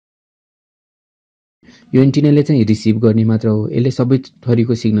यो एन्टिनाले चाहिँ रिसिभ गर्ने मात्र हो, यसले सबै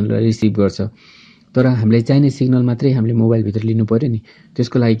थरीको सिग्नललाई रिसिभ गर्छ। तर हामीलाई चाहिने सिग्नल मात्रै हामीले मोबाइलभित्र लिनु पर्यो नि,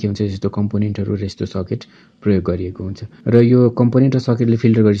 त्यसको लागि के हुन्छ यस्तो कम्पोनेन्टहरू र यस्तो सकेट प्रयोग गरिएको हुन्छ। र यो कम्पोनेन्ट र सकेटले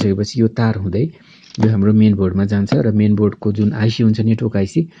फिल्टर गरिसकेपछि यो तार हुँदै यो हाम्रो मेन बोर्डमा जान्छ र मेन बोर्डको जुन आइसी हुन्छ नेटवर्क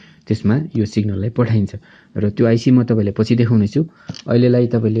आइसी त्यसमा यो सिग्नललाई पठाइन्छ र त्यो आइसी म तपाईँलाई पछि देखाउनेछु। अहिलेलाई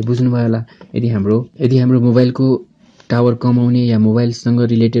तपाईँले बुझ्नुभयो होला। यदि हाम्रो मोबाइलको टावर कमाउने या मोबाइलसँग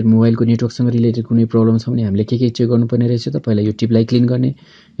रिलेटेड मोबाइलको नेटवर्कसँग रिलेटेड कुनै प्रब्लम छ भने हामीले के चेक गर्नुपर्ने रहेछ त? पहिला यो टिपलाई क्लिन गर्ने,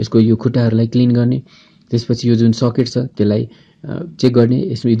 यसको यो खुट्टाहरूलाई क्लिन गर्ने, त्यसपछि यो जुन सकेट छ त्यसलाई चेक गर्ने।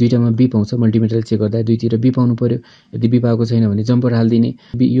 यसमा दुईटामा बिप आउँछ, मल्टिमिटरले चेक गर्दा दुईतिर बिप आउनु पर्यो। यदि बिप आएको छैन भने जम्पर हालिदिने।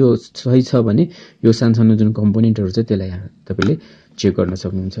 यो सही छ भने यो सानसानो जुन कम्पोनेन्टहरू छ त्यसलाई तपाईँले चेक गर्न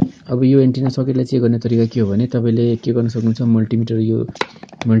सक्नुहुन्छ। अब यो एन्टिना सकेटलाई चेक गर्ने तरिका के हो भने तपाईँले के गर्न सक्नुहुन्छ,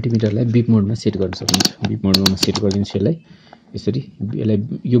 मल्टिमिटरलाई बिप मोडमा सेट गर्न सक्नुहुन्छ। बिप मोडमा म सेट गरिदिन्छु यसलाई यसरी। यसलाई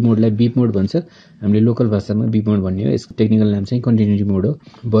यो मोडलाई बिप मोड भन्छ, हामीले लोकल भाषामा बिप मोड भन्ने हो। यसको टेक्निकल नाम चाहिँ कन्टिन्युटी मोड हो,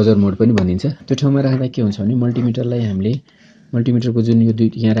 बजर मोड पनि भनिन्छ। त्यो ठाउँमा राख्दा के हुन्छ भने मल्टिमिटरलाई हामीले मल्टिमिटरको जुन यो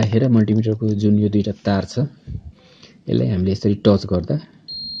यहाँ राखेर मल्टिमिटरको जुन यो दुईटा तार छ यसलाई हामीले यसरी टच गर्दा,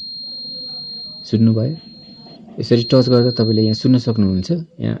 सुन्नुभयो, यसरी टच गर्दा तपाईँले यहाँ सुन्न सक्नुहुन्छ,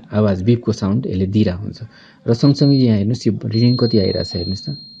 यहाँ आवाज बिपको साउन्ड यसले दिइरहेको हुन्छ। र सँगसँगै यहाँ हेर्नुहोस् यो रिडिङ कति आइरहेछ हेर्नुहोस्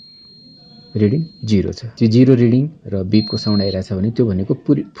त, रिडिङ 0 छ। त्यो 0 रिडिङ र बिपको साउन्ड आइरहेछ भने त्यो भनेको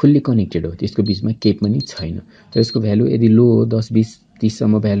फुल्ली कनेक्टेड हो, त्यसको बिचमा केही पनि छैन। तर यसको भ्यालु यदि लो हो 10, 20, 30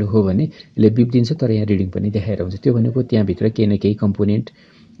 सम्म भ्यालु हो भने यसले बिप दिन्छ, तर यहाँ रिडिङ पनि देखाएर हुन्छ। त्यो भनेको त्यहाँभित्र केही न केही कम्पोनेन्ट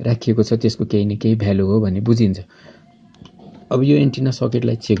राखिएको छ, त्यसको केही न केही भ्यालु हो भन्ने बुझिन्छ। अब यो एन्टिना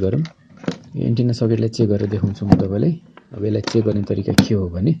सकेटलाई चेक गरौँ। यो एन्टिना सकेटलाई चेक गरेर देखाउँछु म तपाईँलाई। अब यसलाई चेक गर्ने तरिका के हो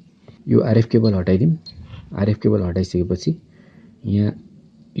भने यो आरएफ केबल हटाइदिउँ। आरएफ केबल हटाइसकेपछि यहाँ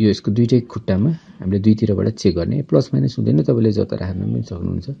यो यसको दुईटै खुट्टामा हामीले दुईतिरबाट चेक गर्ने। प्लस माइनस हुँदैन, तपाईँले जता राख्न पनि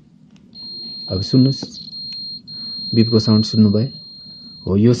सक्नुहुन्छ। अब सुन्नुहोस्, बिपको साउन्ड सुन्नुभयो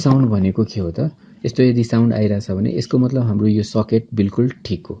हो। यो साउन्ड भनेको के हो त? यस्तो यदि साउन्ड आइरहेछ भने यसको मतलब हाम्रो यो सकेट बिल्कुल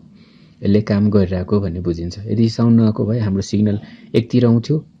ठिक हो, यसले काम गरिरहेको भन्ने बुझिन्छ। यदि साउन्ड नआएको भए हाम्रो सिग्नल एकतिर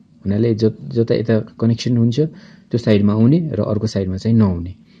आउँथ्यो, हुनाले जता यता कनेक्सन हुन्छ त्यो साइडमा आउने र अर्को साइडमा चाहिँ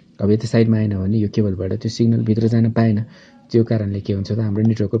नआउने। अब यता साइडमा आएन भने यो केबलबाट त्यो सिग्नल भित्र जान पाएन। त्यो कारणले के हुन्छ त हाम्रो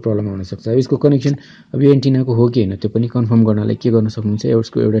नेटवर्कको प्रब्लम हुन सक्छ। अब यसको कनेक्सन अब यो एन्टिनाको हो कि होइन त्यो पनि कन्फर्म गर्नलाई के गर्न सक्नुहुन्छ,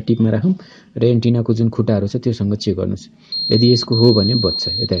 यसको एउटा टिपमा राखौँ र एन्टिनाको जुन खुट्टाहरू छ त्योसँग चेक गर्नुहोस्। यदि यसको हो भने बज्छ।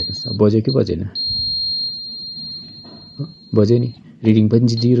 यता हेर्नुहोस्, अब बज्यो कि बजेन? बज्यो नि, रिडिङ पनि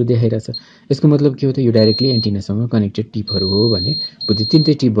 0 देखाइरहेछ। यसको मतलब के हो त? यो डाइरेक्टली एन्टिनासँग कनेक्टेड टिपहरू हो भने बुझ्यो।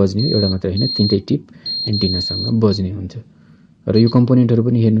 तिनटै टिप बज्ने हो, एउटा मात्र होइन, तिनटै टिप एन्टिनासँग बज्ने हुन्छ। र यो कम्पोनेन्टहरू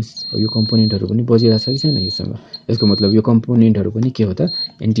पनि हेर्नुहोस्, यो कम्पोनेन्टहरू पनि बजिरहेछ कि छैन योसँग? यसको मतलब यो कम्पोनेन्टहरू पनि के हो त?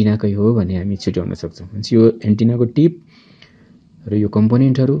 एन्टिनाकै हो भन्ने हामी छुट्याउन सक्छौँ। यो एन्टिनाको टिप र यो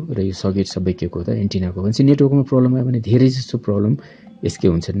कम्पोनेन्टहरू र यो सकेट सबै के हो त? एन्टिनाको। भनेपछि नेटवर्कमा प्रब्लम आयो भने धेरै जस्तो प्रब्लम यसकै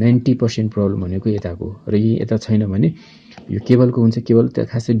हुन्छ। 90% प्रब्लम भनेको यताको हो। र यता छैन भने यो केबलको हुन्छ। केबल त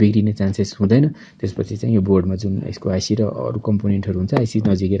खासै बिग्रिने चान्सेस हुँदैन। त्यसपछि चाहिँ यो बोर्डमा जुन यसको आइसी र अरू कम्पोनेन्टहरू हुन्छ आइसी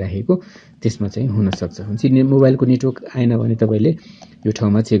नजिकै राखेको त्यसमा चाहिँ हुनसक्छ। भनेपछि मोबाइलको नेटवर्क आएन भने तपाईँले यो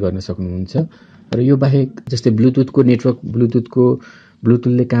ठाउँमा चेक गर्न सक्नुहुन्छ। र यो बाहेक जस्तै ब्लुटुथको नेटवर्क,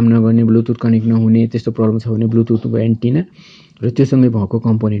 ब्लुटुथले काम नगर्ने, ब्लुटुथ कनेक्ट नहुने त्यस्तो प्रब्लम छ भने ब्लुटुथको एन्टिना र त्योसँगै भएको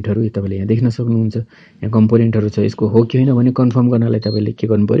कम्पोनेन्टहरू तपाईँले यहाँ देख्न सक्नुहुन्छ। यहाँ कम्पोनेन्टहरू छ, यसको हो कि होइन भने कन्फर्म गर्नलाई तपाईँले के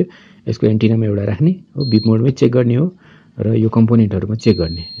गर्नु पर्यो, यसको एन्टिनामा एउटा राख्ने हो, बिप मोडमै चेक गर्ने हो र यो कम्पोनेन्टहरूमा चेक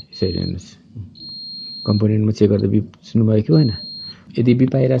गर्ने। यसरी हेर्नुहोस्, कम्पोनेन्टमा चेक गर्दा बिप सुन्नुभयो कि भएन? यदि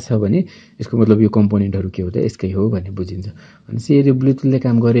बिप आइरहेछ भने यसको मतलब यो कम्पोनेन्टहरू के हो त? यसकै हो भन्ने बुझिन्छ। भनेपछि यदि ब्लुटुथले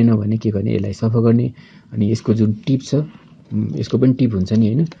काम गरेन भने के गर्ने, यसलाई सफा गर्ने। अनि यसको जुन टिप छ यसको पनि टिप हुन्छ नि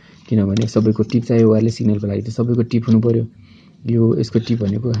होइन, किनभने सबैको टिप चाहियो, वायरलेस सिग्नलको लागि त सबैको टिप हुनु पर्यो। यो यसको टिप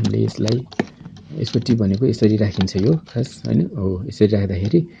भनेको हामीले यसको टिप भनेको यसरी राखिन्छ यो खास होइन हो। यसरी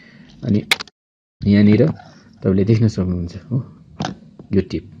राख्दाखेरि अनि यहाँनिर तपाईँले देख्न सक्नुहुन्छ हो, यो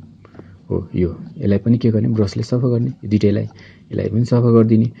टिप हो यो। यसलाई पनि के गर्ने, ब्रसले सफा गर्ने, दुइटैलाई यसलाई पनि सफा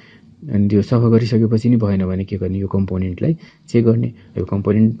गरिदिने। अनि त्यो सफा गरिसकेपछि नि भएन भने के गर्ने, यो कम्पोनेन्टलाई चेक गर्ने। यो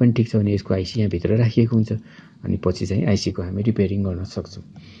कम्पोनेन्ट पनि ठिक छ भने यसको आइसी यहाँभित्र राखिएको हुन्छ। अनि पछि चाहिँ आइसीको हामी रिपेयरिङ गर्न सक्छौँ।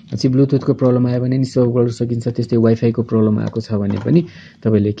 पछि ब्लुटुथको प्रब्लम आयो भने नि सल्भ गर्न सकिन्छ। त्यस्तै वाइफाईको प्रब्लम आएको छ भने पनि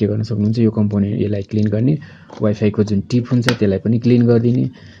तपाईँले के गर्न सक्नुहुन्छ, यो कम्पोनेन्ट यसलाई क्लिन गर्ने, वाइफाईको जुन टिप हुन्छ त्यसलाई पनि क्लिन गरिदिने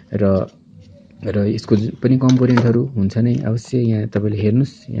र यसको पनि कम्पोनेन्टहरू हुन्छ नै अवश्य। यहाँ तपाईँले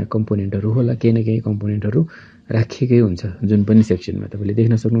हेर्नुहोस्, यहाँ कम्पोनेन्टहरू होला, केही न केही कम्पोनेन्टहरू राखिएकै हुन्छ। जुन पनि सेक्सनमा तपाईँले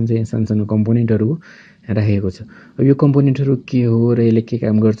देख्न सक्नुहुन्छ यहाँ सानो कम्पोनेन्टहरू राखेको छ। अब यो कम्पोनेन्टहरू के हो र यसले के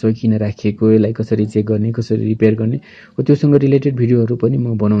काम गर्छ, किन राखिएको, यसलाई कसरी चेक गर्ने, कसरी रिपेयर गर्ने हो, त्योसँग रिलेटेड भिडियोहरू पनि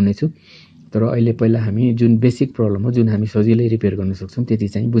म बनाउने छु। तर अहिले पहिला हामी जुन बेसिक प्रब्लम हो जुन हामी सजिलै रिपेयर गर्न सक्छौँ त्यति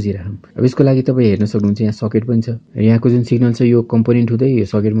चाहिँ बुझिराखौँ। अब यसको लागि तपाईँ हेर्न सक्नुहुन्छ यहाँ सकेट पनि छ। यहाँको जुन सिग्नल छ यो कम्पोनेन्ट हुँदै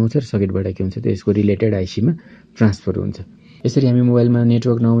सकेटमा आउँछ र सकेटबाट के हुन्छ त यसको रिलेटेड आइसीमा ट्रान्सफर हुन्छ। यसरी हामी मोबाइलमा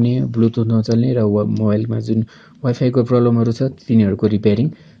नेटवर्क नहुने, ब्लुटुथ नचल्ने र मोबाइलमा जुन वाइफाईको प्रब्लमहरू छ तिनीहरूको रिपेयरिङ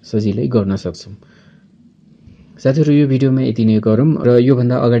सजिलै गर्न सक्छौँ। साथीहरू यो भिडियोमा यति नै गरौँ र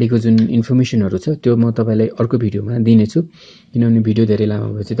योभन्दा अगाडिको जुन इन्फर्मेसनहरू छ त्यो म तपाईँलाई अर्को भिडियोमा दिनेछु, किनभने भिडियो धेरै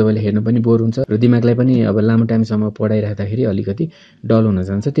लामो भएपछि तपाईँले हेर्न पनि बोर हुन्छ र दिमागलाई पनि अब लामो टाइमसम्म पढाइराख्दाखेरि अलिकति डल हुन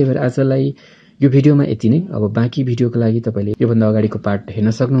जान्छ। त्यही भएर आजलाई यो भिडियोमा यति नै। अब बाँकी भिडियोको लागि तपाईँले योभन्दा अगाडिको पार्ट हेर्न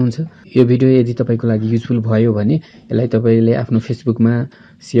सक्नुहुन्छ। यो भिडियो यदि तपाईँको लागि युजफुल भयो भने यसलाई तपाईँले आफ्नो फेसबुकमा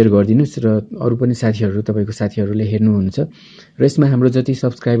सेयर गरिदिनुहोस् र अरू पनि साथीहरू तपाईँको साथीहरूले हेर्नुहुन्छ र यसमा हाम्रो जति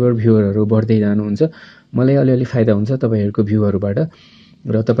सब्सक्राइबर भ्युअरहरू बढ्दै जानुहुन्छ मलाई अलिअलि फाइदा हुन्छ तपाईँहरूको भ्यूहरूबाट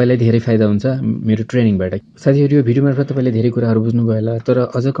र तपाईँलाई धेरै फाइदा हुन्छ मेरो ट्रेनिङबाट। साथीहरू यो भिडियो मार्फत तपाईँले धेरै कुराहरू बुझ्नुभयो होला, तर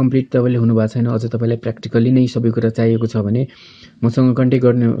अझ कम्प्लिट तपाईँले हुनुभएको छैन, अझ तपाईँलाई प्र्याक्टिकली नै सबै कुरा चाहिएको छ भने मसँग कन्ट्याक्ट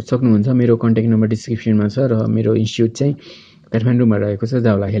गर्न सक्नुहुन्छ। मेरो कन्ट्याक्ट नम्बर डिस्क्रिप्सनमा छ र मेरो इन्स्टिट्युट चाहिँ काठमाडौँमा रहेको छ,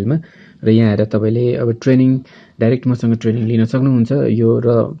 जावला हिलमा। र यहाँ आएर तपाईँले अब ट्रेनिङ डाइरेक्ट मसँग ट्रेनिङ लिन सक्नुहुन्छ। यो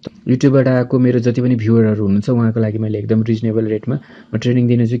र युट्युबबाट आएको मेरो जति पनि भ्युअरहरू हुनुहुन्छ उहाँको लागि मैले एकदम रिजनेबल रेटमा म ट्रेनिङ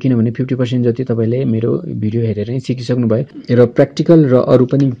दिनेछु, किनभने 50% जति तपाईँले मेरो भिडियो हेरेर नै सिकिसक्नु भयो र प्र्याक्टिकल र अरू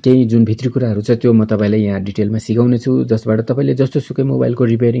पनि केही जुन भित्री कुराहरू छ त्यो म तपाईँलाई यहाँ डिटेलमा सिकाउनेछु, जसबाट तपाईँले जस्तोसुकै मोबाइलको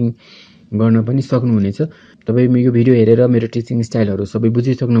रिपेयरिङ गर्न पनि सक्नुहुनेछ। तपाईँ यो भिडियो हेरेर मेरो टिचिङ स्टाइलहरू सबै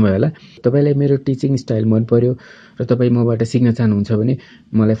बुझिसक्नुभयो होला। तपाईँलाई मेरो टिचिङ स्टाइल मन पर्यो र तपाईँ मबाट सिक्न चाहनुहुन्छ भने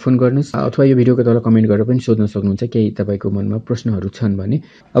मलाई फोन गर्नुहोस् अथवा यो भिडियोको तल कमेन्ट गरेर पनि सोध्न सक्नुहुन्छ केही तपाईँको मनमा प्रश्नहरू छन् भने।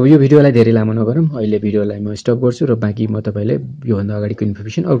 अब यो भिडियोलाई धेरै लामो नगरौँ, अहिले भिडियोलाई म स्टप गर्छु र बाँकी म तपाईँलाई योभन्दा अगाडिको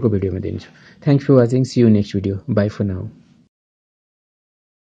इन्फर्मेसन अर्को भिडियोमा दिन्छु। Thanks for watching, C you next video, by for now.